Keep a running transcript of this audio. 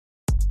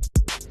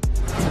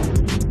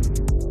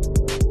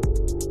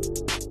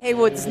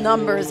Haywood's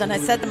numbers, and I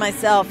said to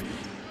myself,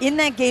 in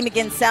that game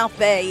against South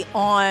Bay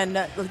on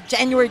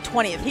January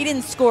 20th, he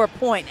didn't score a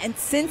point. And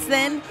since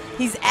then,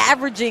 he's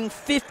averaging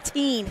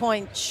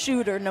 15-point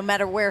shooter no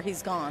matter where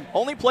he's gone.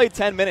 Only played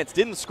 10 minutes,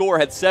 didn't score,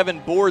 had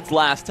 7 boards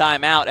last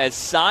time out as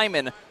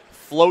Simon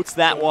floats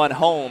that one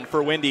home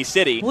for Windy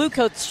City.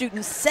 Bluecoats shooting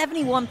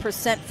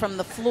 71% from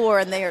the floor,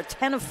 and they are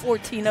 10 of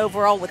 14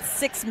 overall with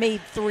 6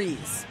 made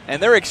threes.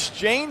 And they're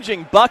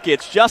exchanging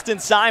buckets. Justin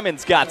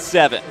Simon's got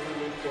 7.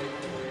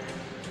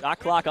 Shot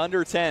clock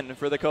under 10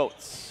 for the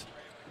Coats.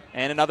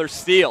 And another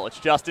steal. It's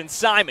Justin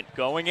Simon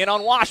going in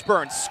on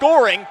Washburn,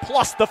 scoring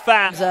plus the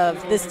foul.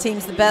 This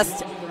team's the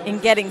best in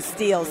getting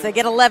steals. They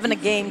get 11 a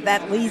game.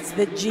 That leads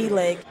the G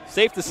League.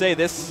 Safe to say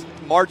this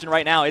margin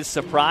right now is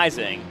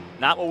surprising.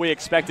 Not what we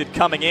expected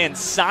coming in.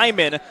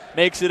 Simon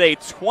makes it a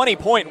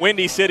 20-point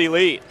Windy City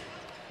lead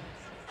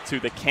to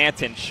the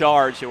Canton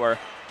Charge, who are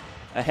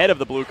ahead of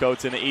the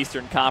Bluecoats in the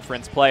Eastern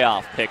Conference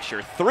playoff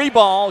picture.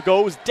 3-ball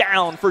goes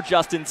down for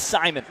Justin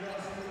Simon.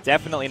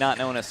 Definitely not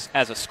known as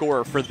a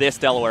scorer for this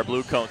Delaware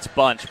Bluecoats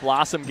bunch.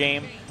 Blossom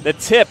game, the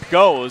tip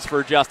goes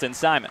for Justin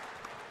Simon.